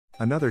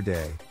Another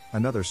day,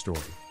 another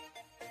story.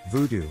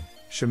 Voodoo,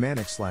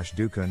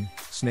 Shamanic/Dukun,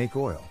 snake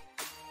oil.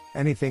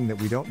 Anything that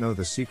we don't know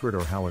the secret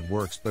or how it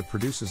works but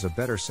produces a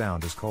better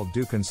sound is called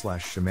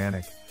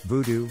Dukun/Shamanic,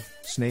 Voodoo,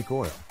 snake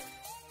oil.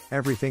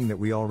 Everything that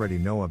we already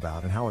know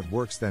about and how it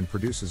works then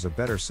produces a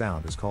better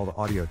sound is called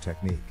audio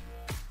technique.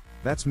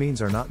 That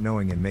means our not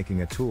knowing in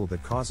making a tool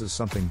that causes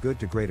something good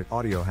to great at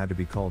audio had to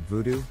be called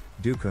Voodoo,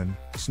 Dukun,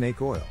 snake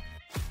oil.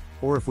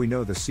 Or if we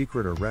know the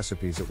secret or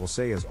recipes it will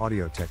say is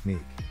audio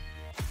technique.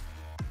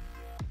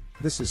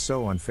 This is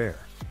so unfair.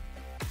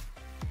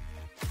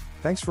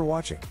 Thanks for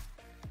watching.